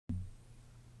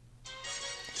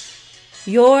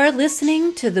You're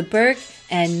listening to the Burke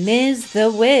and Ms.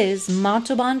 The Wiz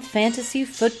Montalban Fantasy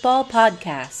Football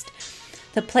Podcast,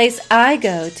 the place I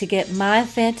go to get my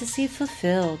fantasy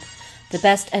fulfilled. The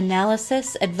best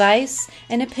analysis, advice,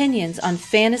 and opinions on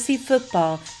fantasy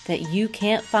football that you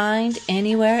can't find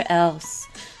anywhere else.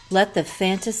 Let the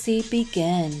fantasy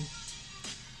begin.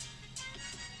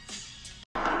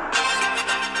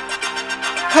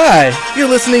 Hi, you're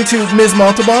listening to Ms.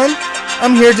 Montalban.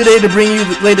 I'm here today to bring you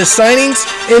the latest signings,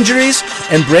 injuries,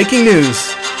 and breaking news.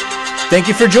 Thank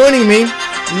you for joining me.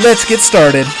 Let's get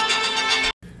started.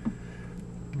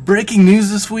 Breaking news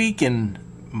this week, and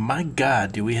my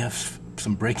God, do we have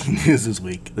some breaking news this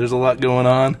week. There's a lot going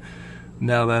on.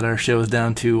 Now that our show is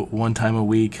down to one time a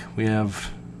week, we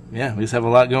just have a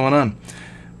lot going on.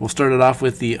 We'll start it off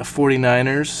with the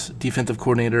 49ers defensive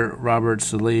coordinator Robert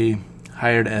Saleh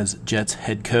hired as Jets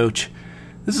head coach.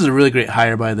 This is a really great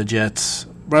hire by the Jets.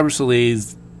 Robert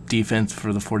Saleh's defense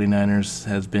for the 49ers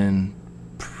has been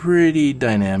pretty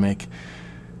dynamic.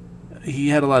 He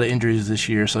had a lot of injuries this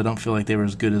year, so I don't feel like they were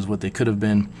as good as what they could have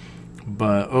been.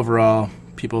 But overall,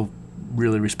 people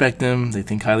really respect him. They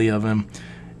think highly of him.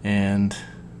 And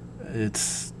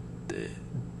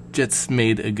Jets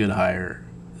made a good hire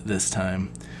this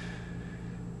time.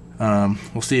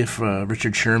 We'll see if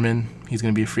Richard Sherman, he's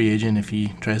going to be a free agent if he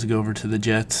tries to go over to the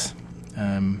Jets.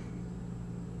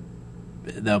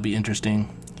 That'll be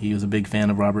interesting. He was a big fan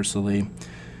of Robert Saleh.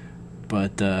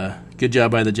 But good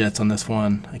job by the Jets on this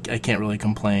one. I can't really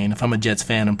complain. If I'm a Jets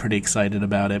fan, I'm pretty excited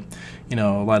about it. You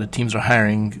know, a lot of teams are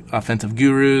hiring offensive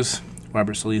gurus.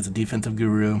 Robert Saleh is a defensive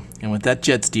guru. And with that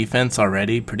Jets defense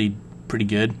already pretty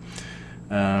good,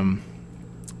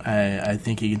 I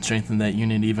think he can strengthen that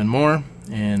unit even more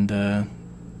and,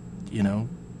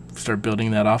 start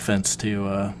building that offense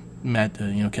to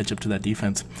catch up to that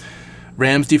defense.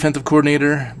 Rams defensive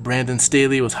coordinator Brandon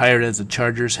Staley was hired as the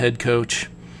Chargers head coach.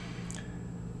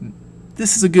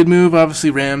 This is a good move.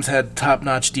 Obviously, Rams had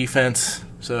top-notch defense,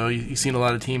 so you've seen a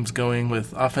lot of teams going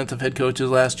with offensive head coaches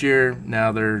last year.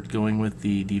 Now they're going with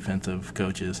the defensive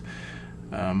coaches.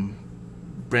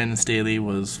 Brandon Staley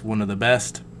was one of the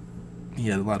best. He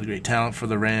had a lot of great talent for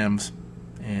the Rams,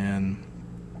 and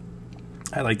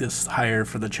I like this hire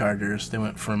for the Chargers. They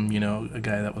went from, a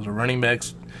guy that was a running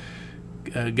backs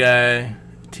guy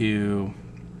to,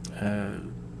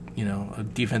 a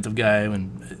defensive guy,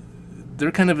 and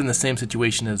they're kind of in the same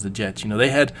situation as the Jets.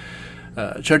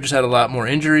 Chargers had a lot more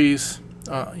injuries.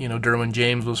 Derwin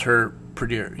James was hurt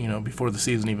before the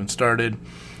season even started.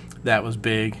 That was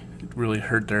big. It really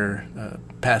hurt their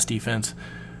pass defense.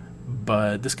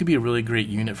 But this could be a really great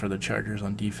unit for the Chargers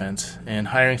on defense. And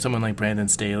hiring someone like Brandon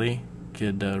Staley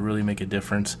could really make a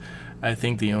difference. I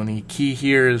think the only key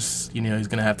here is, he's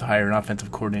going to have to hire an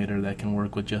offensive coordinator that can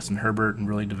work with Justin Herbert and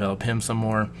really develop him some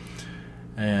more.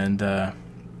 And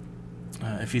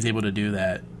if he's able to do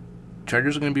that,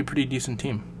 Chargers are going to be a pretty decent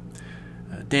team.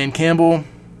 Dan Campbell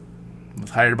was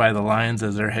hired by the Lions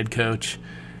as their head coach,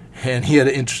 and he had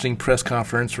an interesting press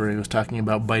conference where he was talking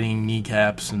about biting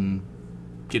kneecaps and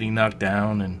getting knocked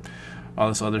down and all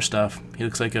this other stuff. He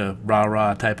looks like a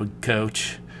rah-rah type of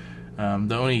coach.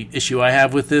 The only issue I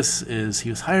have with this is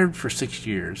he was hired for 6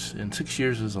 years, and 6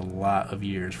 years is a lot of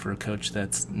years for a coach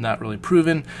that's not really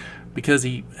proven because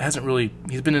he's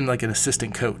been in like an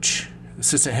assistant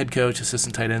head coach,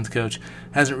 assistant tight ends coach,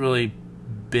 hasn't really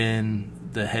been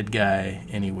the head guy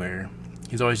anywhere.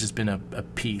 He's always just been a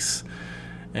piece.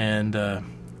 And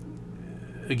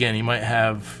again, he might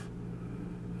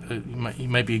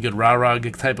be a good rah-rah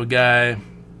type of guy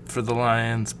for the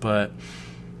Lions, but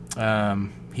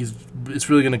it's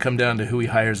really going to come down to who he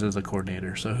hires as a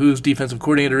coordinator. So whose defensive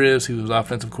coordinator is, whose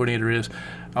offensive coordinator is,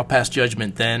 I'll pass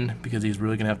judgment then because he's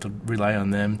really going to have to rely on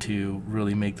them to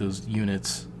really make those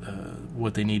units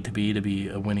what they need to be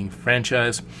a winning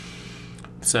franchise.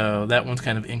 So that one's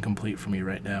kind of incomplete for me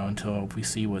right now until we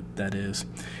see what that is.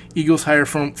 Eagles hire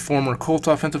former Colts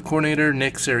offensive coordinator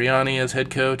Nick Sirianni as head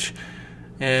coach.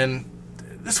 And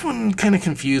this one kind of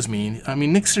confused me. I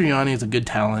mean, Nick Sirianni is a good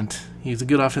talent. He's a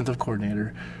good offensive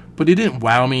coordinator. But he didn't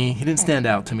wow me. He didn't stand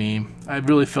out to me. I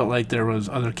really felt like there was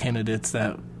other candidates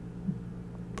that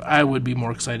I would be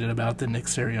more excited about than Nick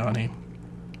Sirianni.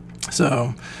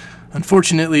 So,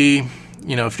 unfortunately,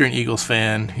 if you're an Eagles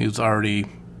fan who's already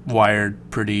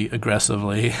wired pretty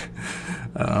aggressively,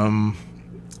 I'm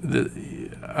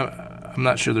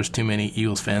not sure there's too many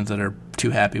Eagles fans that are too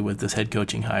happy with this head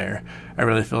coaching hire. I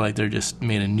really feel like they're just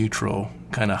made a neutral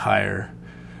kind of hire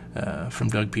from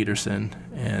Doug Peterson,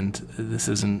 and this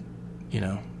isn't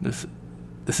going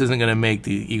to make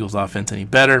the Eagles offense any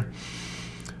better.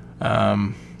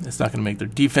 It's not going to make their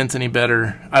defense any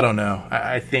better. I don't know.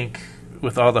 I think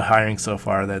with all the hiring so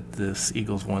far that this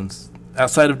Eagles one's,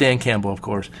 outside of Dan Campbell, of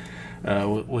course,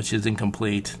 which is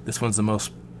incomplete, this one's the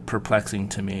most perplexing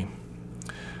to me.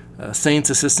 Saints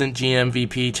assistant GM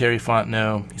VP Terry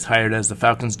Fontenot, he's hired as the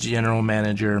Falcons general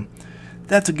manager.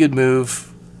 That's a good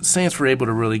move. Saints were able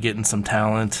to really get in some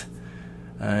talent,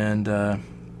 and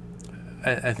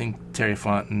I think Terry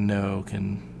Fontenot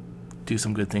can do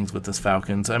some good things with this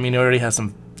Falcons. I mean, he already has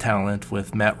some talent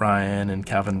with Matt Ryan and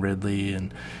Calvin Ridley,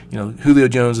 and Julio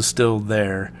Jones is still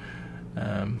there.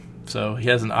 So he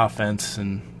has an offense,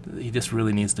 and he just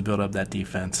really needs to build up that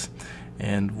defense.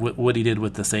 And what he did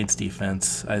with the Saints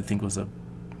defense, I think, was a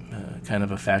kind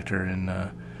of a factor in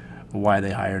why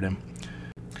they hired him.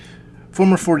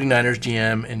 Former 49ers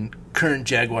GM and current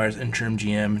Jaguars interim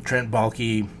GM Trent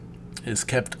Baalke is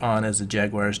kept on as the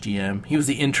Jaguars GM. He was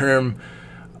the interim,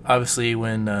 obviously,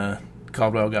 when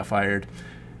Caldwell got fired.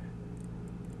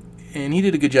 And he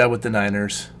did a good job with the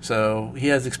Niners. So he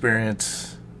has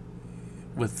experience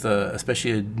with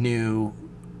especially a new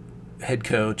head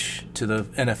coach to the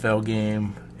NFL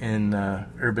game in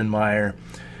Urban Meyer.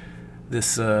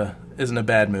 This isn't a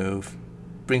bad move.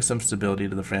 Brings some stability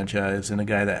to the franchise and a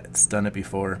guy that's done it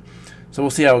before. So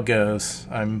we'll see how it goes.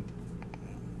 I'm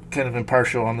kind of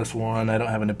impartial on this one. I don't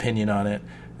have an opinion on it.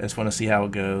 I just want to see how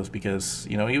it goes because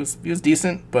he was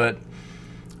decent, but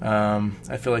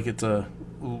I feel like it's a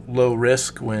low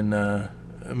risk when a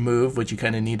move, which you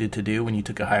kind of needed to do when you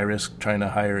took a high risk trying to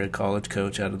hire a college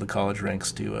coach out of the college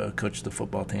ranks to coach the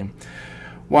football team.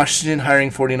 Washington hiring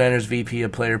 49ers VP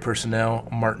of Player Personnel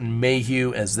Martin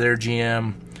Mayhew as their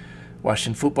GM.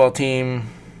 Washington football team,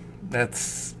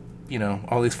 that's,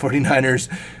 all these 49ers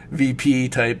VP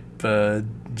type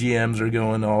GMs are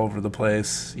going all over the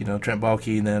place. Trent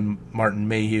Baalke and then Martin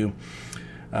Mayhew.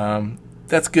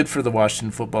 That's good for the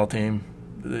Washington football team.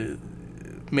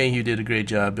 Mayhew did a great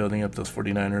job building up those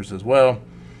 49ers as well.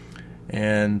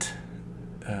 And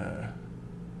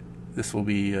this will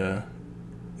be a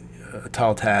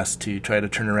tall task to try to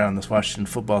turn around this Washington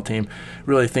football team.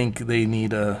 Really think they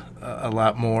need a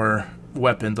lot more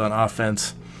weapons on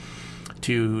offense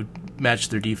to match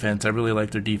their defense. I really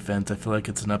like their defense. I feel like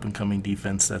it's an up-and-coming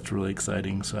defense that's really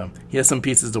exciting. So he has some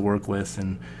pieces to work with,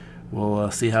 and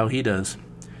we'll see how he does.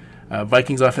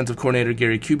 Vikings offensive coordinator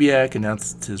Gary Kubiak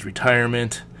announced his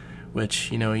retirement, which,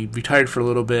 he retired for a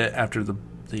little bit after the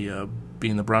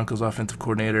being the Broncos offensive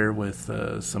coordinator with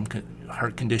some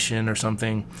heart condition or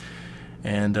something,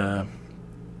 and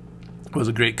was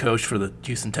a great coach for the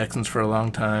Houston Texans for a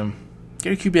long time.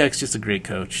 Gary Kubiak's just a great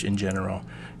coach in general.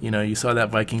 You saw that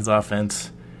Vikings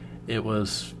offense. It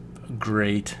was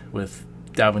great with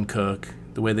Dalvin Cook,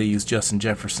 the way they used Justin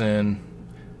Jefferson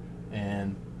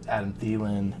and Adam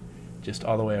Thielen, just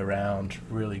all the way around,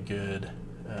 really good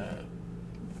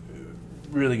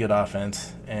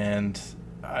offense. And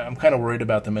I'm kind of worried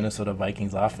about the Minnesota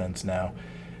Vikings offense now.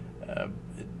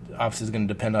 Obviously, it's going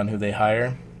to depend on who they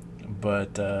hire,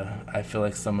 but I feel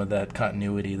like some of that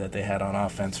continuity that they had on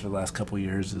offense for the last couple of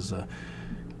years is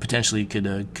potentially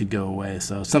could go away.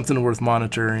 So something worth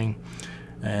monitoring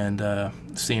and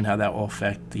seeing how that will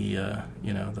affect the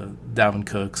the Dalvin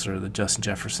Cooks or the Justin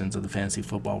Jeffersons of the fantasy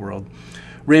football world.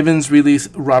 Ravens released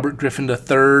Robert Griffin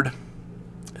III.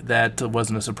 That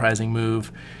wasn't a surprising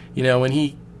move. When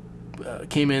he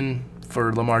came in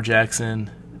for Lamar Jackson,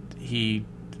 he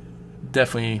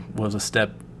definitely was a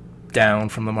step down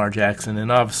from Lamar Jackson,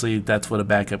 and obviously that's what a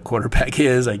backup quarterback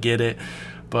is. I get it,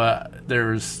 but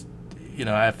there's,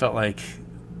 I felt like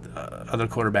other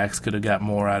quarterbacks could have got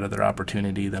more out of their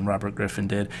opportunity than Robert Griffin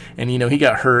did. And, he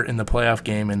got hurt in the playoff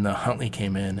game, and Huntley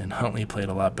came in, and Huntley played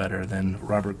a lot better than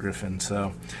Robert Griffin.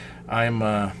 So I'm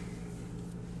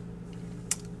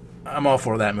all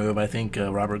for that move. I think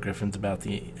Robert Griffin's about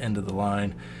the end of the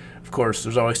line. Of course,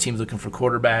 there's always teams looking for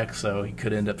quarterbacks, so he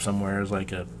could end up somewhere as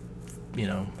like a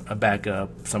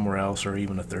backup somewhere else or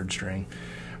even a third string.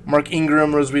 Mark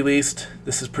Ingram was released.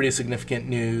 This is pretty significant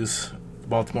news. The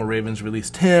Baltimore Ravens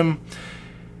released him.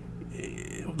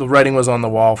 The writing was on the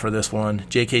wall for this one.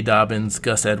 J.K. Dobbins,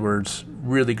 Gus Edwards,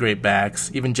 really great backs.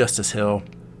 Even Justice Hill,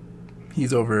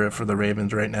 he's over for the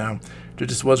Ravens right now. There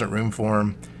just wasn't room for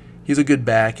him. He's a good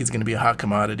back. He's going to be a hot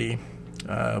commodity.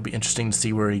 It'll be interesting to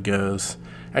see where he goes.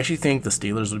 I actually think the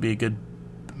Steelers would be a good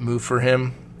move for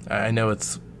him. I know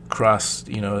it's crossed,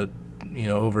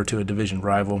 over to a division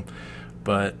rival,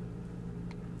 but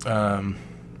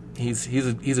he's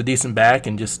a decent back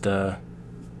and just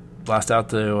lost out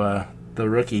to the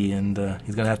rookie, and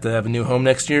he's going to have a new home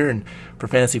next year. And for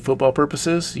fantasy football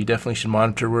purposes, you definitely should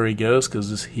monitor where he goes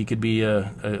because he could be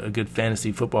a good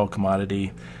fantasy football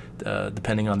commodity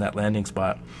depending on that landing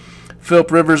spot.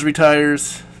 Philip Rivers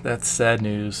retires. That's sad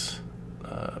news.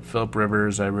 Phillip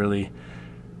Rivers, I really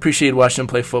appreciated watching him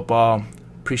play football.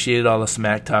 Appreciated all the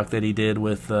smack talk that he did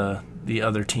with the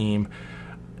other team.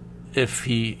 If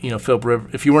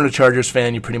if you weren't a Chargers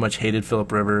fan, you pretty much hated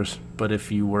Phillip Rivers. But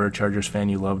if you were a Chargers fan,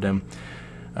 you loved him.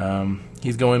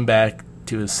 He's going back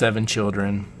to his 7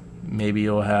 children. Maybe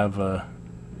he'll have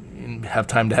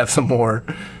time to have some more.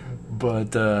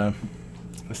 But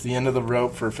it's the end of the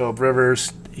rope for Phillip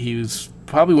Rivers. He was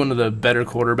probably one of the better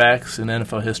quarterbacks in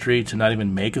NFL history to not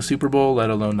even make a Super Bowl, let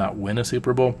alone not win a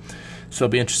Super Bowl. So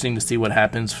it'll be interesting to see what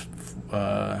happens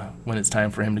when it's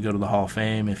time for him to go to the Hall of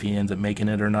Fame, if he ends up making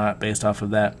it or not based off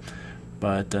of that.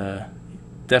 But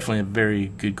definitely a very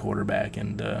good quarterback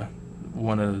and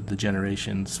one of the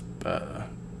generation's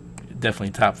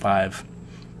definitely top 5.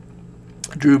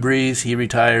 Drew Brees, he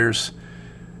retires,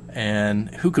 and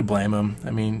who could blame him?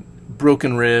 I mean,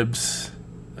 broken ribs,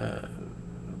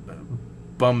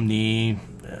 bum knee.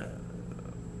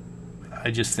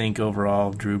 I just think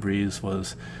overall Drew Brees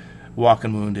was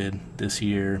walking wounded this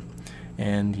year.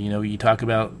 And, you talk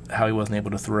about how he wasn't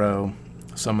able to throw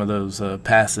some of those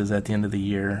passes at the end of the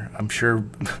year. I'm sure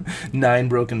 9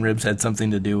 broken ribs had something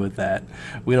to do with that.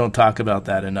 We don't talk about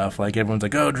that enough. Like, everyone's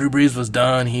like, oh, Drew Brees was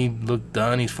done. He looked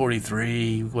done. He's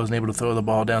 43. He wasn't able to throw the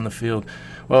ball down the field.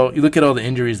 Well, you look at all the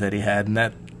injuries that he had, and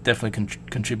that definitely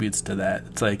contributes to that.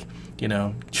 It's like,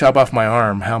 chop off my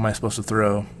arm. How am I supposed to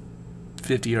throw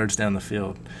 50 yards down the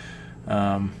field?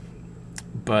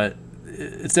 But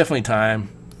it's definitely time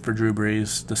for Drew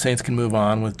Brees. The Saints can move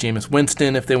on with Jameis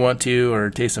Winston if they want to, or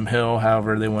Taysom Hill,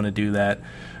 however they want to do that.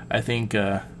 I think,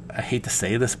 I hate to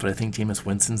say this, but I think Jameis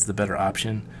Winston's the better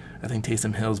option. I think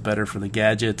Taysom Hill's better for the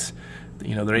gadgets.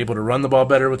 They're able to run the ball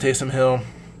better with Taysom Hill,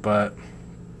 but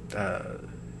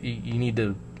you need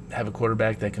to have a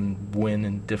quarterback that can win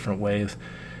in different ways,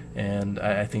 and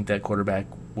I think that quarterback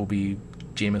will be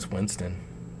Jameis Winston.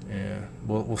 Yeah,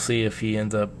 we'll see if he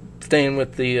ends up staying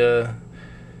with the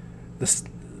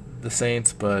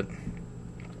Saints, but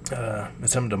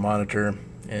it's something to monitor.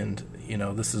 And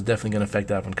this is definitely going to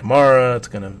affect Alvin Kamara. It's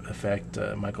going to affect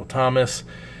Michael Thomas.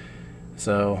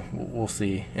 So we'll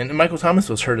see. And Michael Thomas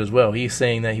was hurt as well. He's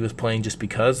saying that he was playing just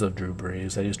because of Drew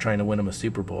Brees, that he was trying to win him a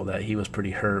Super Bowl, that he was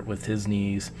pretty hurt with his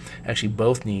knees. Actually,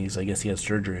 both knees, I guess he had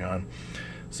surgery on.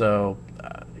 So,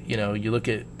 you look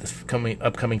at this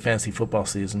upcoming fantasy football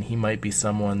season, he might be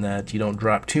someone that you don't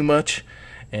drop too much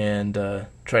and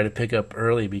try to pick up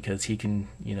early, because he can,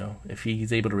 if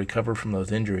he's able to recover from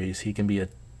those injuries, he can be a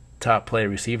top play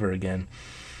receiver again.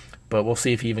 But we'll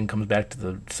see if he even comes back to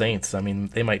the Saints. I mean,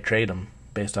 they might trade him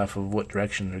based off of what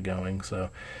direction they're going. So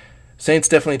Saints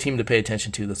definitely a team to pay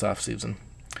attention to this offseason.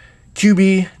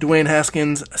 QB Dwayne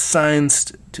Haskins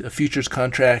signs to a futures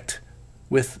contract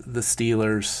with the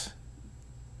Steelers.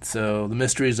 So the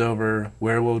mystery is over.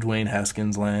 Where will Dwayne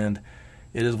Haskins land?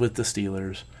 It is with the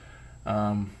Steelers.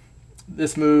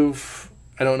 This move,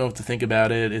 I don't know what to think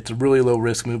about it. It's a really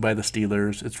low-risk move by the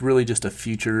Steelers. It's really just a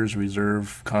futures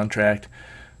reserve contract.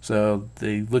 So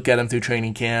they look at him through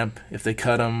training camp. If they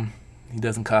cut him, he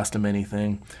doesn't cost them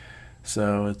anything.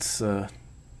 So it's the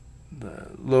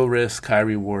low-risk,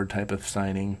 high-reward type of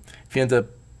signing. If he ends up,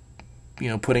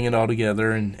 putting it all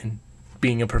together and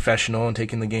being a professional and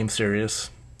taking the game serious,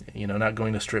 not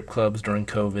going to strip clubs during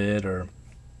COVID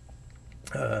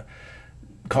or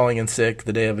calling in sick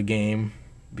the day of a game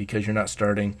because you're not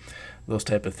starting, those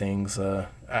type of things.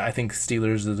 I think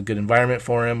Steelers is a good environment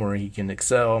for him where he can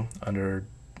excel under,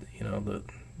 the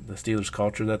Steelers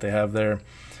culture that they have there.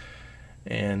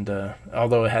 And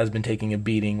although it has been taking a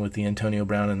beating with the Antonio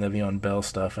Brown and Le'Veon Bell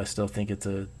stuff, I still think it's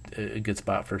a good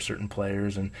spot for certain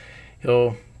players. And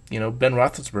he'll, Ben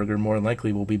Roethlisberger more than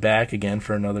likely will be back again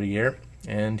for another year,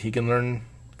 and he can learn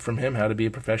from him how to be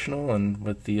a professional and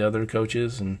with the other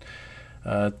coaches, and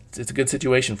it's a good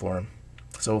situation for him.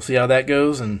 So we'll see how that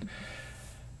goes. And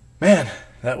man,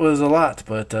 that was a lot,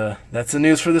 but that's the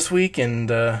news for this week, and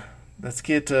let's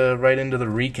get right into the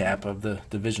recap of the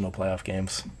divisional playoff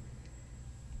games.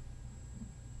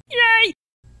 Yay!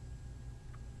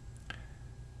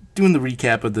 Doing the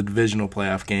recap of the divisional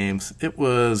playoff games, it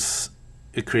was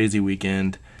a crazy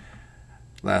weekend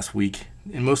last week,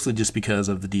 and mostly just because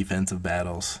of the defensive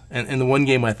battles. And the one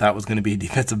game I thought was going to be a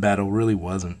defensive battle really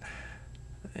wasn't.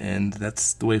 And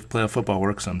that's the way playoff football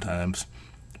works sometimes.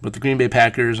 But the Green Bay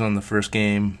Packers on the first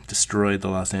game destroyed the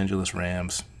Los Angeles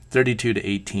Rams,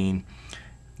 32-18.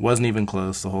 Wasn't even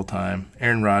close the whole time.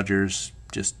 Aaron Rodgers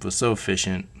just was so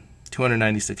efficient.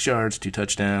 296 yards, 2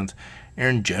 touchdowns.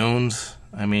 Aaron Jones,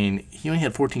 he only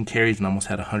had 14 carries and almost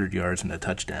had 100 yards and a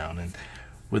touchdown. And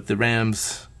with the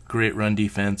Rams' great run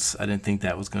defense, I didn't think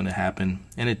that was going to happen,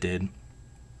 and it did.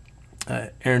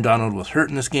 Aaron Donald was hurt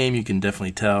in this game. You can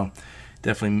definitely tell.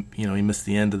 Definitely, he missed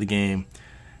the end of the game.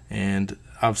 And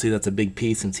obviously that's a big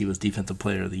piece since he was Defensive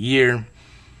Player of the Year.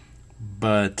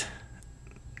 But,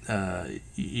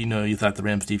 you thought the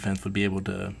Rams defense would be able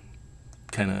to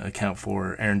kind of account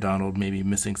for Aaron Donald maybe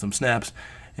missing some snaps,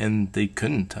 and they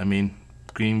couldn't. I mean,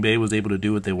 Green Bay was able to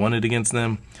do what they wanted against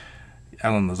them.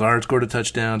 Allen Lazard scored a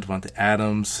touchdown. Devontae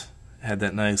Adams had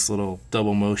that nice little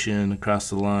double motion across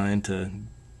the line to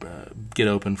get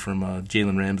open from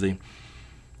Jalen Ramsey.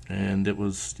 And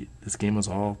this game was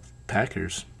all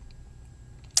Packers.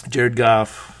 Jared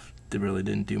Goff really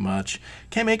didn't do much.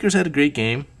 Cam Akers had a great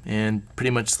game and pretty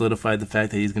much solidified the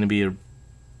fact that he's going to be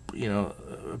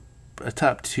a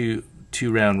top two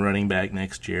round running back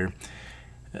next year.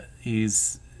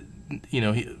 Watching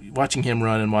him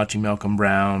run and watching Malcolm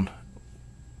Brown,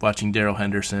 watching Darrell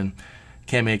Henderson,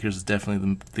 Cam Akers is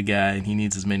definitely the guy, and he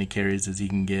needs as many carries as he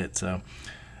can get. So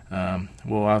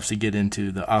we'll obviously get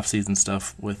into the offseason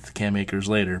stuff with Cam Akers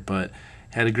later, but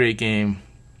had a great game.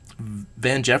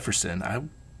 Van Jefferson, I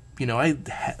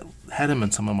had him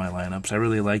in some of my lineups. I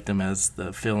really liked him as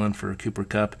the fill-in for Cooper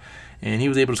Kupp, and he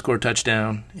was able to score a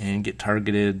touchdown and get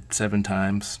targeted 7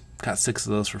 times, caught 6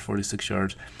 of those for 46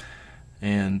 yards,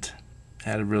 and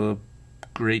had a real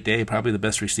great day, probably the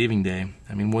best receiving day.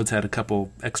 I mean, Woods had a couple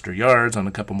extra yards on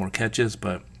a couple more catches,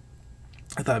 but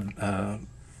I thought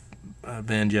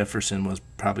Van Jefferson was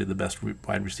probably the best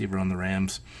wide receiver on the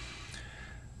Rams.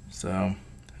 So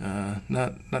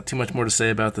not too much more to say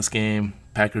about this game.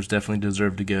 Packers definitely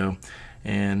deserve to go,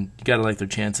 and you got to like their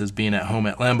chances being at home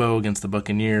at Lambeau against the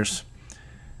Buccaneers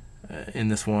in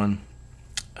this one.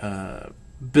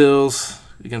 Bills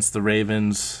against the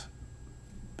Ravens.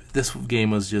 This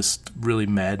game was just really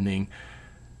maddening.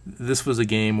 This was a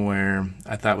game where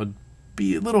I thought would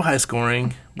be a little high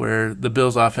scoring, where the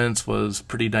Bills' offense was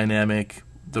pretty dynamic.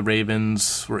 The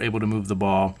Ravens were able to move the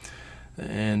ball.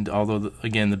 And although,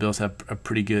 again, the Bills have a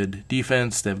pretty good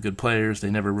defense, they have good players, they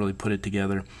never really put it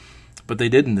together. But they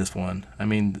did in this one. I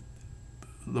mean,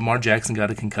 Lamar Jackson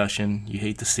got a concussion. You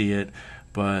hate to see it,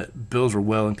 but Bills were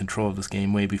well in control of this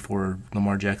game way before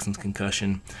Lamar Jackson's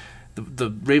concussion. The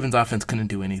Ravens' offense couldn't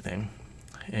do anything.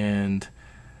 And,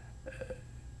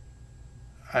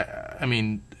 I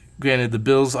mean, granted, the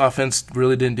Bills' offense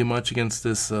really didn't do much against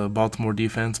this Baltimore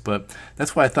defense, but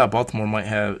that's why I thought Baltimore might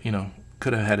have,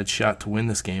 could have had a shot to win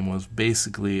this game, was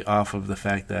basically off of the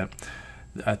fact that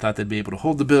I thought they'd be able to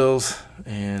hold the Bills,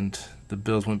 and the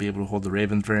Bills wouldn't be able to hold the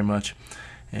Ravens very much,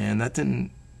 and that didn't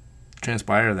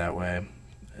transpire that way.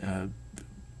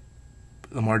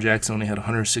 Lamar Jackson only had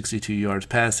 162 yards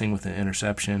passing with an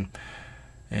interception,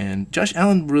 and Josh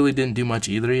Allen really didn't do much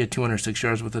either. He had 206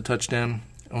 yards with a touchdown,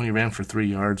 only ran for 3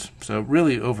 yards. So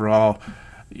really, overall,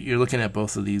 you're looking at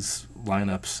both of these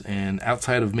lineups, and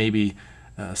outside of maybe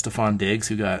Stephon Diggs,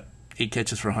 who got 8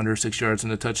 catches for 106 yards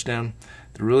and a touchdown,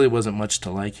 there really wasn't much to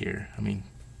like here. I mean,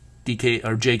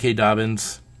 J.K.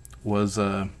 Dobbins was,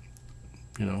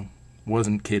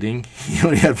 wasn't kidding. He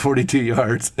only had 42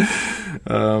 yards.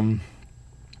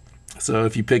 So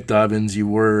if you picked Dobbins, you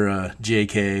were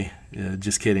J.K.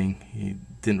 Just kidding. He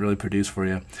didn't really produce for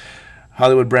you.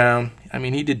 Hollywood Brown, I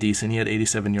mean, he did decent. He had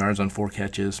 87 yards on 4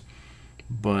 catches,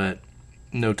 but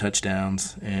no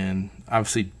touchdowns, and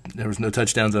obviously there was no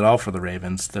touchdowns at all for the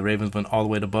Ravens. The Ravens went all the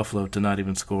way to Buffalo to not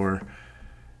even score,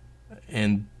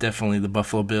 and definitely the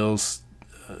Buffalo Bills,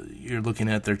 you're looking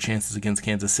at their chances against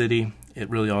Kansas City. It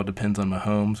really all depends on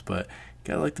Mahomes, but you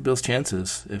got to like the Bills'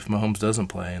 chances if Mahomes doesn't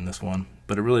play in this one.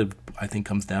 But it really, I think,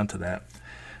 comes down to that.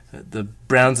 The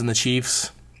Browns and the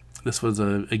Chiefs, this was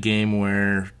a game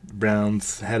where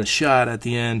Browns had a shot at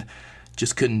the end,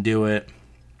 just couldn't do it,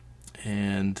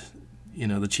 and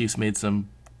the Chiefs made some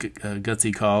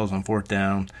gutsy calls on 4th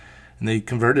down, and they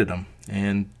converted them.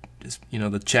 And just,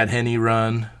 the Chad Henne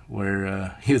run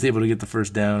where he was able to get the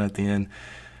 1st down at the end,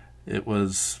 it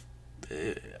was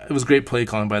great play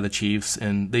calling by the Chiefs,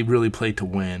 and they really played to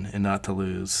win and not to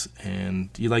lose. And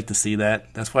you like to see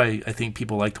that. That's why I think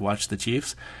people like to watch the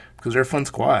Chiefs, because they're a fun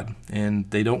squad, and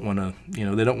they don't want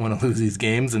to lose these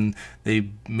games, and they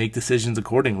make decisions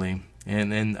accordingly.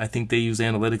 And I think they use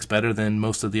analytics better than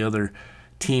most of the other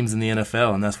teams in the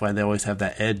NFL, and that's why they always have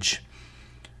that edge.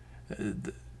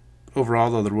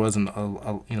 Overall, though, there wasn't,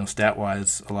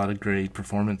 stat-wise, a lot of great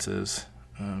performances.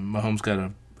 Mahomes got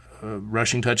a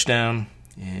rushing touchdown,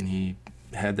 and he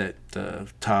had that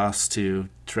toss to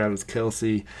Travis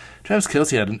Kelce. Travis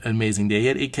Kelce had an amazing day. He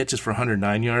had 8 catches for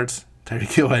 109 yards.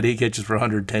 Tyreek Hill had 8 catches for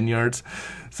 110 yards.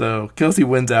 So Kelce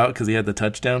wins out because he had the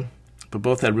touchdown. But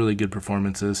both had really good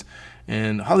performances.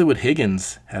 And Hollywood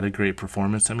Higgins had a great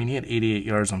performance. I mean, he had 88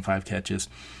 yards on 5 catches.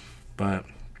 But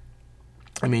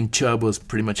I mean, Chubb was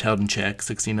pretty much held in check,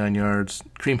 69 yards.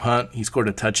 Kareem Hunt, he scored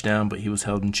a touchdown, but he was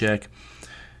held in check.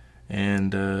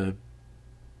 And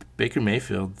Baker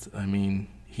Mayfield, I mean,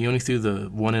 he only threw the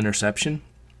one interception,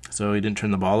 so he didn't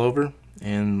turn the ball over.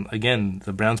 And again,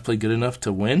 the Browns played good enough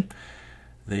to win.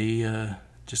 They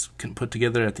just couldn't put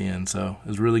together at the end. So it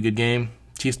was a really good game.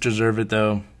 Chiefs deserve it,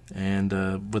 though. And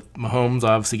with Mahomes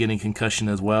obviously getting concussion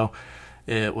as well,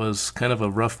 it was kind of a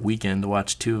rough weekend to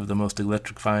watch two of the most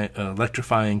electrifying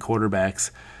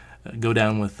quarterbacks go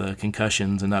down with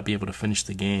concussions and not be able to finish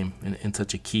the game in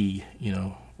such a key,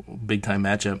 big-time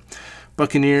matchup.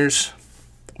 Buccaneers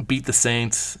beat the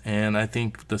Saints, and I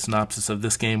think the synopsis of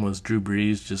this game was Drew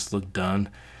Brees just looked done.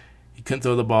 He couldn't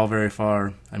throw the ball very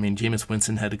far. I mean, Jameis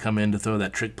Winston had to come in to throw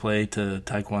that trick play to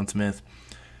Tyquan Smith,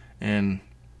 and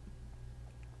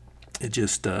it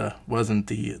just wasn't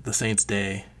the Saints'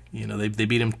 day. They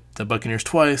beat the Buccaneers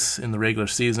twice in the regular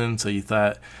season, so you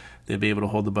thought they'd be able to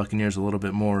hold the Buccaneers a little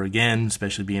bit more again,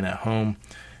 especially being at home,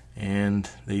 and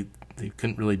they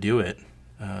couldn't really do it.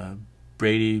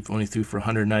 Brady only threw for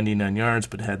 199 yards,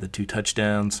 but had the 2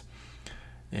 touchdowns,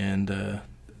 and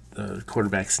the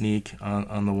quarterback sneak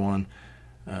on the one.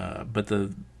 But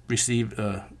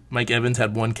Mike Evans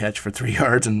had 1 catch for 3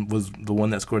 yards and was the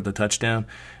one that scored the touchdown,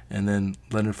 and then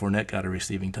Leonard Fournette got a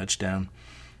receiving touchdown.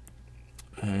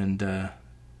 And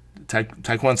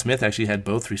Tyquan Smith actually had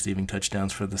both receiving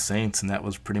touchdowns for the Saints, and that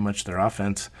was pretty much their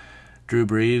offense. Drew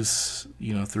Brees,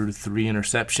 threw 3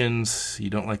 interceptions. You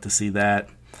don't like to see that.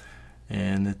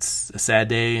 And it's a sad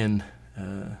day in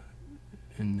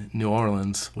New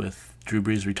Orleans with Drew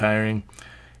Brees retiring.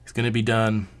 He's going to be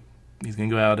done. He's going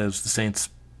to go out as the Saints'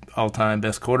 all-time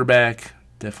best quarterback,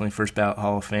 definitely first ballot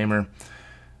Hall of Famer.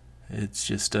 It's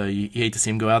just you hate to see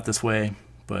him go out this way,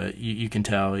 but you can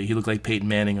tell he looked like Peyton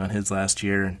Manning on his last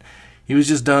year, and he was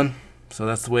just done. So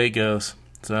that's the way it goes.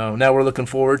 So now we're looking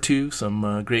forward to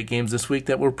some great games this week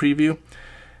that we'll preview,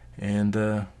 and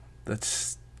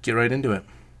let's get right into it.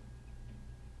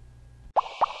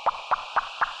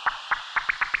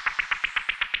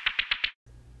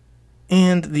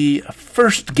 And the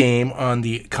first game on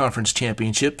the conference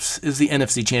championships is the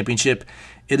NFC Championship.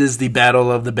 It is the Battle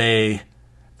of the Bay,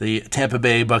 the Tampa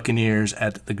Bay Buccaneers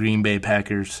at the Green Bay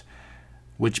Packers.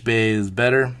 Which Bay is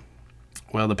better?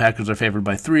 Well, the Packers are favored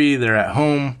by 3. They're at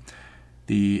home.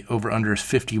 The over-under is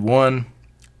 51.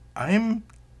 I'm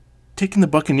taking the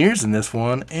Buccaneers in this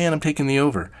one, and I'm taking the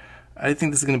over. I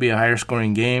think this is going to be a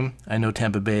higher-scoring game. I know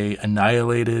Tampa Bay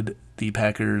annihilated the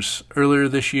Packers earlier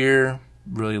this year.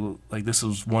 Really, this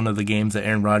was one of the games that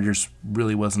Aaron Rodgers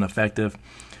really wasn't effective.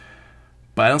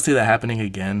 But I don't see that happening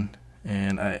again.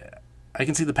 And I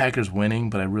can see the Packers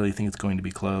winning, but I really think it's going to be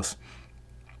close.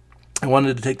 I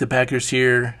wanted to take the Packers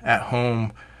here at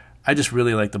home. I just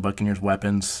really like the Buccaneers'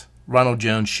 weapons. Ronald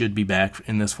Jones should be back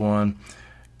in this one.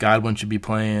 Godwin should be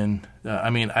playing.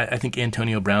 I think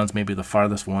Antonio Brown's maybe the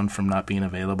farthest one from not being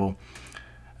available.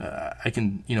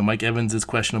 Mike Evans is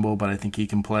questionable, but I think he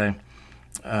can play.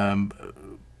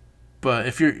 But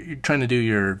if you're trying to do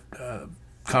your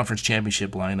conference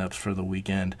championship lineups for the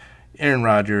weekend, Aaron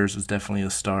Rodgers is definitely a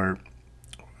start.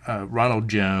 Ronald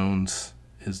Jones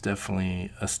is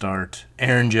definitely a start.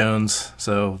 Aaron Jones,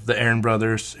 so the Aaron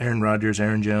brothers, Aaron Rodgers,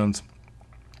 Aaron Jones,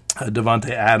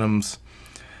 Devontae Adams,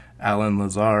 Alan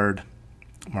Lazard,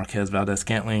 Marquez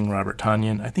Valdez-Scantling, Robert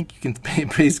Tonyan. I think you can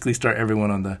basically start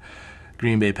everyone on the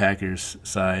Green Bay Packers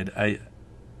side. I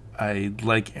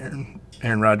like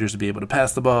Aaron Rodgers to be able to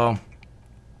pass the ball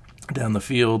down the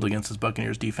field against his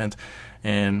Buccaneers defense,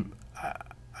 and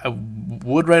I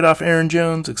would write off Aaron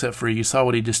Jones, except for you saw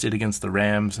what he just did against the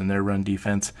Rams and their run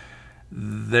defense.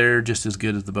 They're just as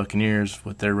good as the Buccaneers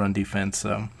with their run defense.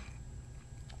 And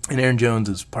Aaron Jones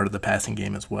is part of the passing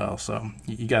game as well, so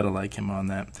you got to like him on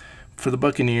that. For the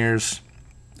Buccaneers,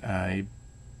 I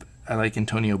like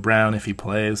Antonio Brown if he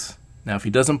plays. Now, if he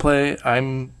doesn't play,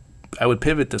 I would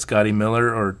pivot to Scotty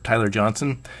Miller or Tyler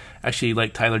Johnson. Actually,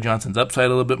 like Tyler Johnson's upside a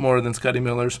little bit more than Scotty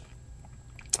Miller's.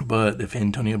 But if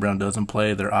Antonio Brown doesn't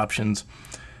play, there are options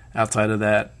outside of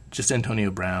that. Just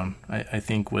Antonio Brown. I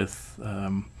think with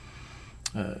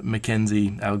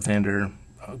Mackenzie, Alexander,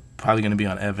 probably going to be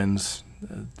on Evans.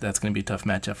 That's going to be a tough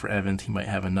matchup for Evans. He might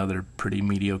have another pretty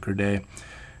mediocre day.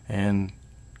 And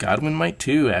Godwin might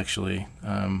too, actually.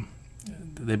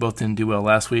 They both didn't do well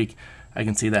last week. I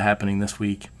can see that happening this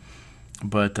week.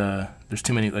 But there's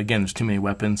too many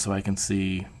weapons, so I can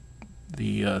see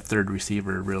the third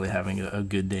receiver really having a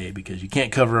good day because you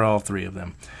can't cover all 3 of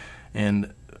them.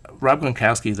 And Rob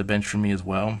Gronkowski is a bench for me as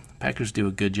well. Packers do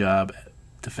a good job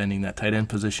defending that tight end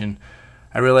position.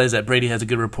 I realize that Brady has a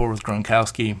good rapport with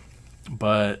Gronkowski,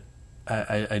 but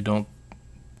I don't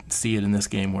see it in this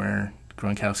game where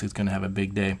Gronkowski is going to have a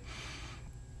big day.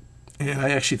 And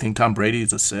I actually think Tom Brady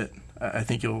is a sit. I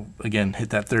think he'll, again, hit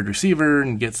that third receiver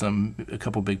and get a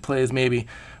couple big plays maybe,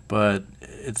 but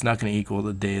it's not going to equal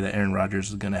the day that Aaron Rodgers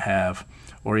is going to have,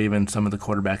 or even some of the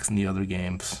quarterbacks in the other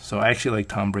games. So I actually like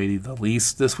Tom Brady the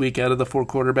least this week out of the 4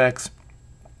 quarterbacks.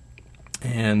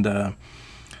 And,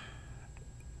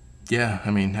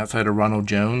 outside of Ronald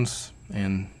Jones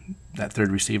and that third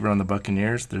receiver on the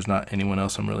Buccaneers, there's not anyone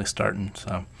else I'm really starting.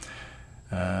 So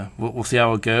we'll see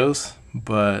how it goes.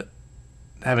 But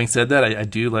having said that, I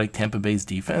do like Tampa Bay's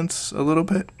defense a little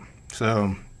bit.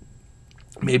 So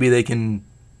maybe they can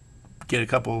get a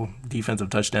couple defensive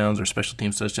touchdowns or special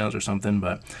teams touchdowns or something.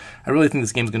 But I really think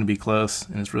this game's going to be close,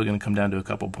 and it's really going to come down to a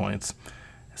couple points.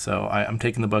 So I'm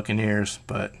taking the Buccaneers,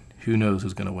 but who knows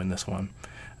who's going to win this one.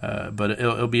 But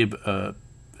it'll be a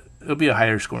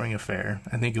higher scoring affair.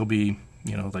 I think it'll be,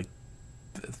 like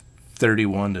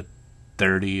 31-30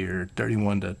 or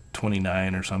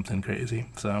 31-29 or something crazy.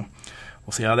 So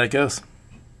we'll see how that goes.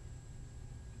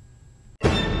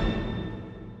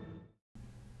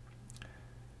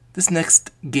 This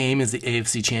next game is the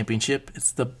AFC Championship.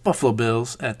 It's the Buffalo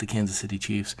Bills at the Kansas City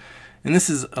Chiefs. And this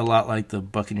is a lot like the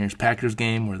Buccaneers-Packers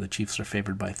game where the Chiefs are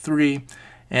favored by 3.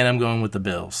 And I'm going with the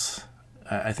Bills.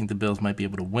 I think the Bills might be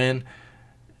able to win,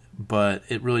 but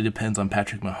it really depends on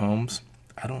Patrick Mahomes.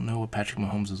 I don't know what Patrick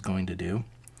Mahomes is going to do,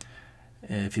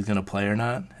 if he's going to play or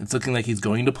not. It's looking like he's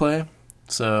going to play,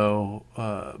 so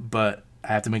but I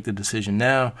have to make the decision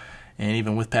now. And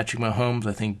even with Patrick Mahomes,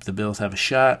 I think the Bills have a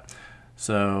shot.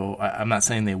 So I'm not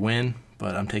saying they win,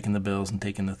 but I'm taking the Bills and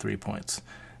taking the 3 points.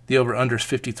 The over-under is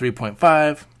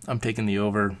 53.5. I'm taking the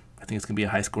over. I think it's going to be a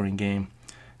high-scoring game.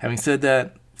 Having said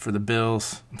that, for the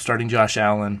Bills, I'm starting Josh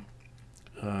Allen.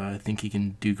 I think he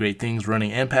can do great things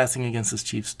running and passing against this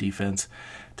Chiefs defense.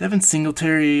 Devin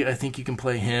Singletary, I think you can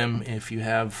play him if you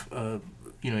have,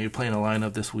 you're playing a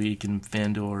lineup this week in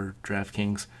FanDuel or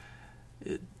DraftKings.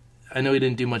 I know he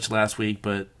didn't do much last week,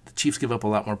 but the Chiefs give up a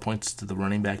lot more points to the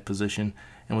running back position.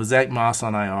 And with Zach Moss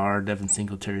on IR, Devin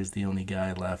Singletary is the only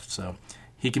guy left, so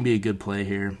he can be a good play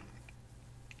here.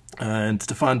 And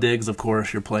Stephon Diggs, of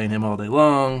course, you're playing him all day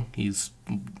long. He's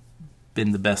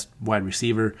been the best wide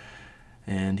receiver,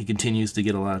 and he continues to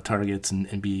get a lot of targets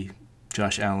and be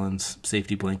Josh Allen's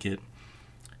safety blanket.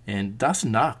 And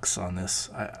Dawson Knox on this.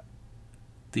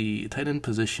 The tight end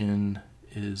position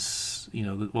is,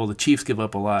 the Chiefs give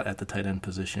up a lot at the tight end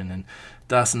position, and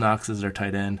Dawson Knox is their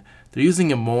tight end. They're using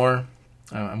him more.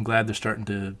 I'm glad they're starting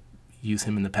to use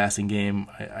him in the passing game.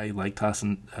 I like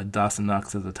Dawson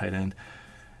Knox as a tight end.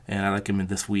 And I like him in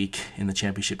this week in the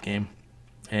championship game.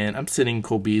 And I'm sitting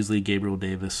Cole Beasley, Gabriel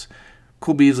Davis.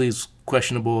 Cole Beasley's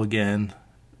questionable again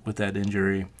with that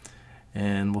injury.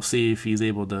 And we'll see if he's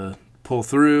able to pull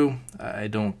through. I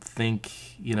don't think,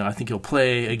 I think he'll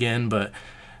play again, but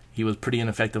he was pretty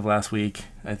ineffective last week.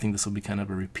 I think this will be kind of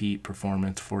a repeat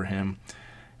performance for him.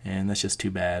 And that's just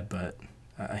too bad, but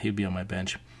he'll be on my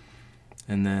bench.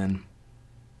 And then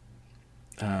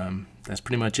that's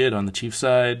pretty much it on the Chiefs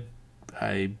side.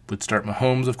 I would start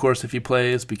Mahomes, of course, if he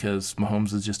plays, because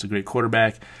Mahomes is just a great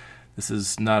quarterback. This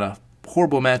is not a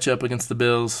horrible matchup against the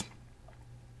Bills.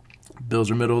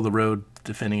 Bills are middle of the road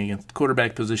defending against the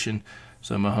quarterback position,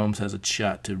 so Mahomes has a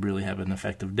shot to really have an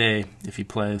effective day if he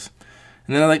plays.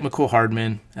 And then I like McCole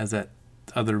Hardman as that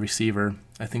other receiver.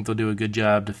 I think they'll do a good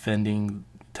job defending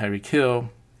Tyreek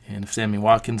Hill, and if Sammy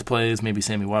Watkins plays, maybe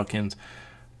Sammy Watkins,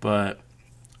 but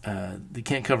they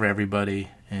can't cover everybody,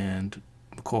 and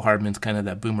McCole Hardman's kind of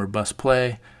that boom or bust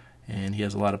play, and he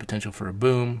has a lot of potential for a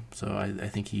boom, so I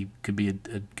think he could be a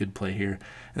good play here.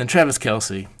 And then Travis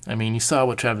Kelce. I mean, you saw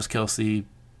what Travis Kelce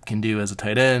can do as a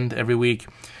tight end every week.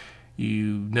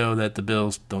 You know that the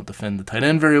Bills don't defend the tight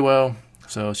end very well,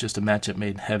 so it's just a matchup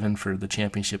made in heaven for the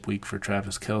championship week for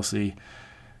Travis Kelce.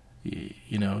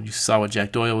 You saw what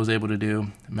Jack Doyle was able to do.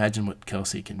 Imagine what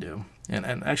Kelce can do. And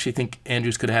I actually think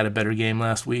Andrews could have had a better game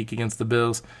last week against the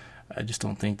Bills. I just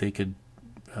don't think they could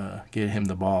get him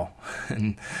the ball,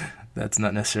 and that's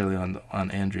not necessarily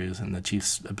on Andrews and the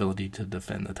Chiefs' ability to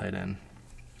defend the tight end.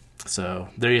 So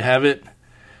there you have it.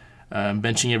 I'm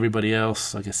benching everybody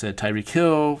else. Like I said, Tyreek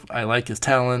Hill, I like his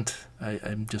talent.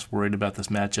 I'm just worried about this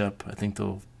matchup. I think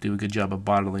they'll do a good job of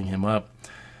bottling him up.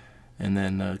 And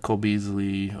then not Cole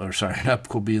Beasley,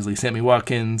 Sammy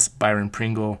Watkins, Byron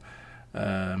Pringle.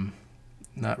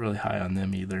 Not really high on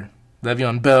them either.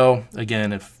 Le'Veon Bell,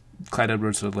 again, if Clyde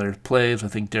Edwards-Helaire plays, I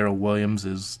think Darrell Williams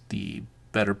is the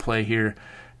better play here.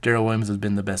 Darrell Williams has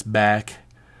been the best back,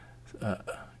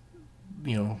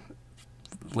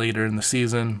 later in the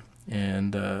season,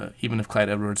 And even if Clyde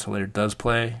Edwards-Helaire does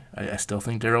play, I still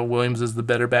think Darrell Williams is the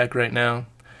better back right now.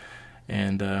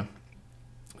 And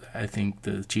I think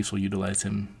the Chiefs will utilize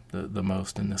him the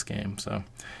most in this game. So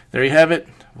there you have it.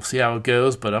 We'll see how it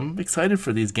goes, but I'm excited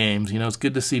for these games. It's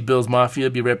good to see Bills Mafia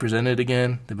be represented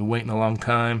again. They've been waiting a long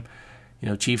time.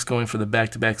 Chiefs going for the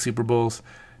back-to-back Super Bowls.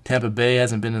 Tampa Bay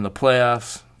hasn't been in the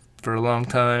playoffs for a long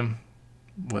time,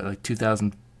 like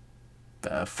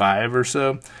 2005 or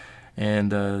so,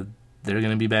 and they're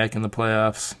going to be back in the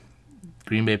playoffs.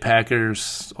 Green Bay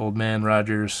Packers, old man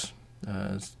Rodgers,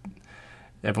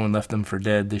 everyone left them for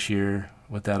dead this year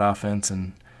with that offense,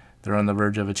 and they're on the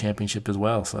verge of a championship as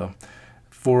well. So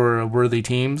 4 worthy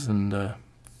teams and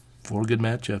 4 good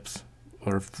matchups,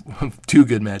 or 2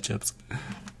 good matchups.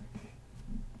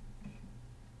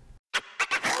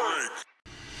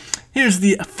 Here's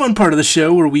the fun part of the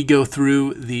show where we go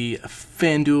through the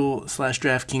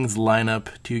FanDuel/DraftKings lineup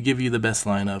to give you the best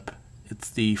lineup. It's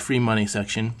the free money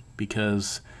section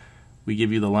because we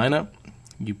give you the lineup,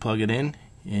 you plug it in,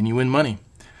 and you win money.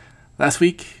 Last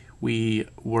week, we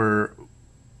were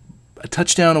a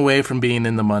touchdown away from being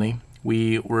in the money.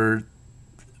 We were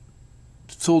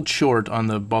sold short on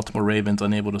the Baltimore Ravens,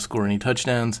 unable to score any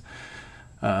touchdowns.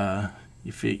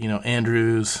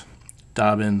 Andrews,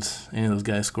 Dobbins, any of those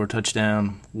guys score a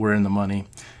touchdown, we're in the money.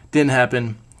 Didn't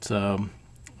happen, so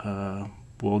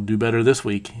we'll do better this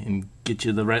week and get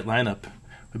you the right lineup.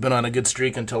 We've been on a good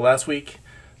streak until last week,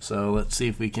 so let's see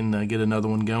if we can get another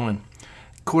one going.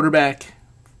 Quarterback,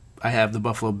 I have the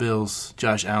Buffalo Bills,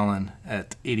 Josh Allen,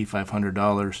 at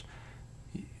 $8,500.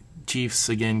 Chiefs,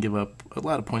 again, give up a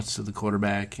lot of points to the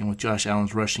quarterback, and with Josh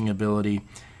Allen's rushing ability,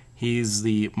 he's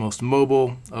the most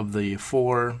mobile of the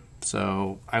 4,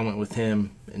 so I went with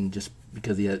him, and just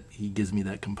because he gives me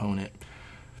that component.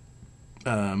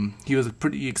 He was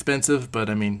pretty expensive, but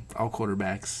all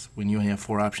quarterbacks, when you only have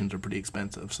 4 options, are pretty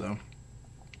expensive. So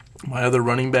my other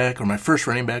running back, or my first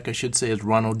running back, I should say, is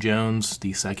Ronald Jones,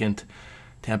 the second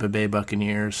Tampa Bay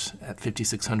Buccaneers, at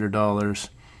 $5,600.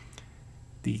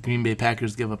 The Green Bay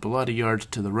Packers give up a lot of yards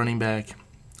to the running back.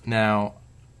 Now,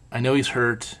 I know he's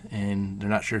hurt, and they're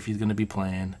not sure if he's going to be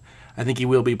playing. I think he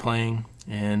will be playing,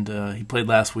 and he played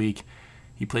last week.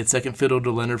 He played second fiddle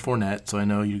to Leonard Fournette, so I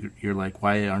know you're like,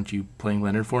 why aren't you playing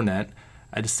Leonard Fournette?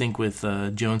 I just think with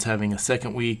Jones having a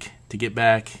second week to get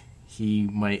back, he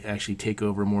might actually take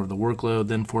over more of the workload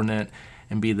than Fournette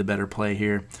and be the better play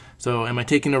here. So am I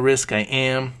taking a risk? I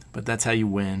am, but that's how you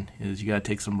win, is you got to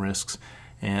take some risks.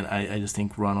 And I just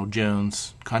think Ronald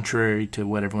Jones, contrary to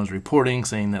what everyone's reporting,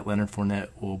 saying that Leonard Fournette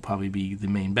will probably be the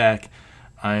main back,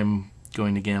 I'm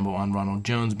going to gamble on Ronald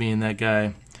Jones being that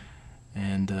guy,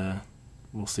 and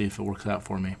we'll see if it works out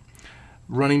for me.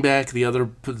 Running back, the other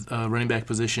running back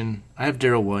position, I have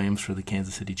Darrell Williams for the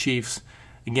Kansas City Chiefs.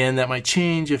 Again, that might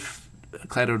change if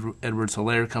Clyde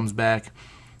Edwards-Helaire comes back,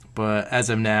 but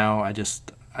as of now,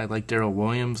 I like Darrell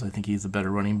Williams. I think he's a better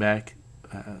running back.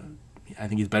 I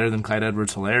think he's better than Clyde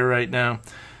Edwards-Helaire right now.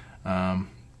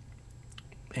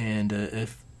 And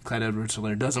if Clyde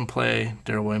Edwards-Helaire doesn't play,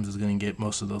 Darrell Williams is going to get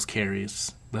most of those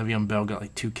carries. Le'Veon Bell got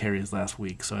like 2 carries last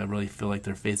week, so I really feel like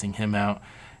they're phasing him out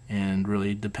and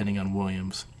really depending on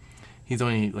Williams. He's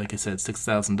only, like I said,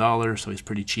 $6,000, so he's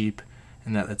pretty cheap,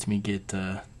 and that lets me get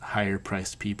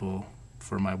higher-priced people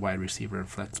for my wide receiver and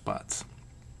flex spots.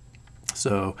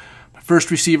 So my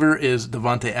first receiver is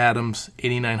Davante Adams,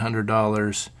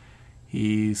 $8,900.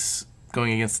 He's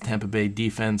going against the Tampa Bay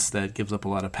defense that gives up a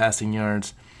lot of passing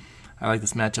yards. I like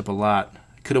this matchup a lot.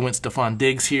 I could have went Stephon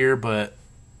Diggs here, but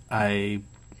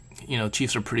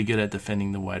Chiefs are pretty good at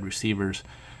defending the wide receivers.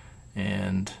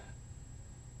 And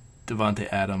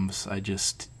Davante Adams,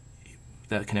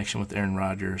 that connection with Aaron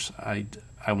Rodgers, I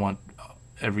want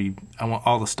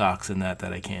all the stocks in that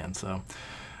I can. So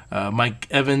Mike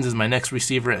Evans is my next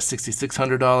receiver at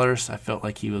 $6,600. I felt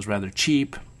like he was rather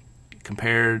cheap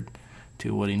compared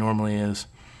to what he normally is.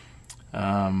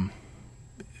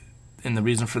 And the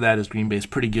reason for that is Green Bay is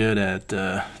pretty good at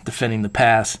defending the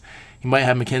pass. He might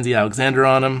have Mackenzie Alexander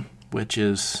on him, which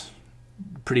is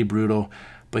pretty brutal,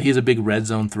 but he's a big red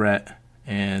zone threat.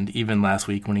 And even last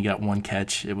week when he got 1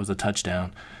 catch, it was a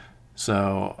touchdown.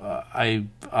 So I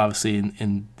obviously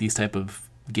in these type of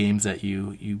games that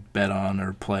you bet on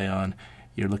or play on,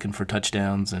 you're looking for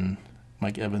touchdowns, and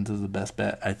Mike Evans is the best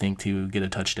bet, I think, to get a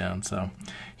touchdown. So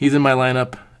he's in my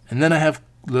lineup. And then I have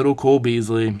little Cole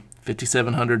Beasley,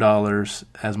 $5,700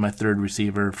 as my third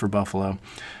receiver for Buffalo.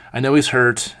 I know he's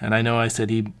hurt, and I know I said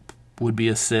he would be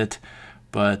a sit,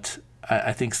 but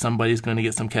I think somebody's going to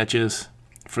get some catches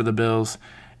for the Bills.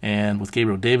 And with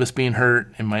Gabriel Davis being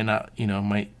hurt, it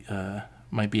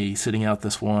might be sitting out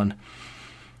this one.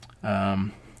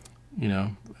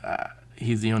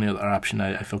 he's the only other option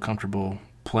I feel comfortable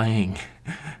playing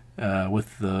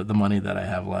with the money that I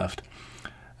have left.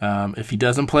 If he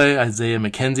doesn't play, Isaiah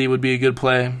McKenzie would be a good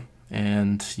play,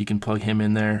 and you can plug him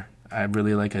in there. I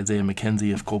really like Isaiah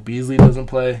McKenzie if Cole Beasley doesn't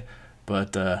play,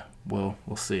 but we'll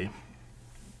see.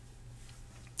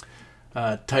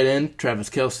 Tight end, Travis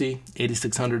Kelce,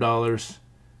 $8,600.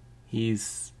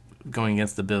 He's going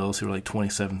against the Bills, who are like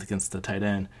 27th against the tight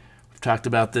end. We've talked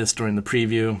about this during the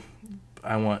preview.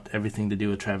 I want everything to do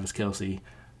with Travis Kelce.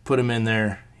 Put him in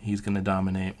there. He's going to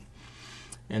dominate.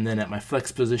 And then at my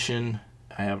flex position,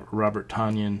 I have Robert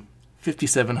Tonyan,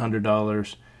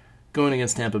 $5,700, going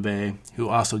against Tampa Bay, who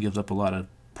also gives up a lot of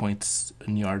points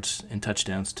and yards and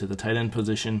touchdowns to the tight end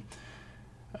position.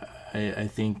 I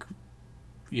think,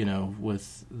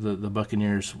 with the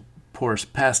Buccaneers' porous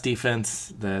pass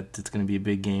defense, that it's going to be a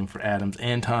big game for Adams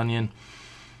and Tonyan.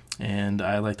 And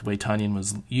I like the way Tonyan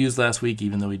was used last week,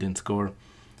 even though he didn't score.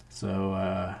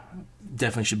 So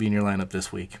definitely should be in your lineup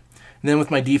this week. And then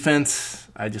with my defense,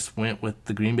 I just went with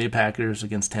the Green Bay Packers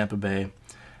against Tampa Bay.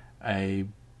 I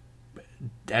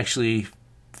actually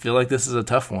feel like this is a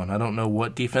tough one. I don't know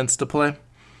what defense to play.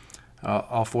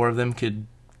 All four of them could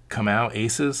come out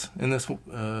aces in this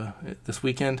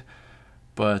weekend,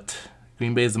 but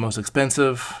Green Bay is the most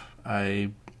expensive.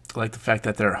 I like the fact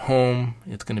that they're at home.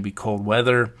 It's going to be cold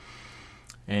weather,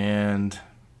 and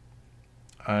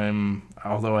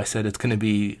although I said it's going to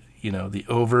be the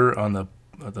over on the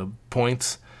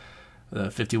points, the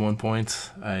 51 points,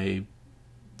 I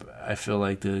feel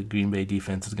like the Green Bay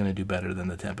defense is going to do better than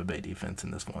the Tampa Bay defense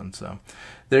in this one. So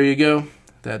there you go.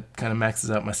 That kind of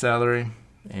maxes out my salary,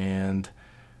 and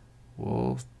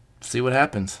we'll see what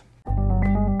happens.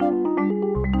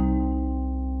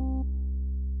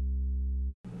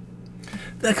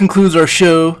 That concludes our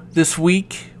show this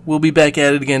week. We'll be back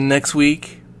at it again next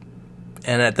week,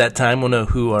 and at that time we'll know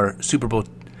who our Super Bowl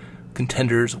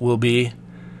contenders will be.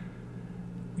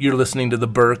 You're listening to the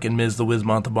Burke and Ms. The Wiz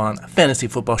Montalban Fantasy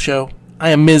Football Show. I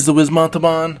am Ms. The Wiz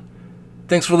Montalban.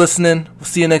 Thanks for listening. We'll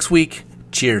see you next week.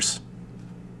 Cheers.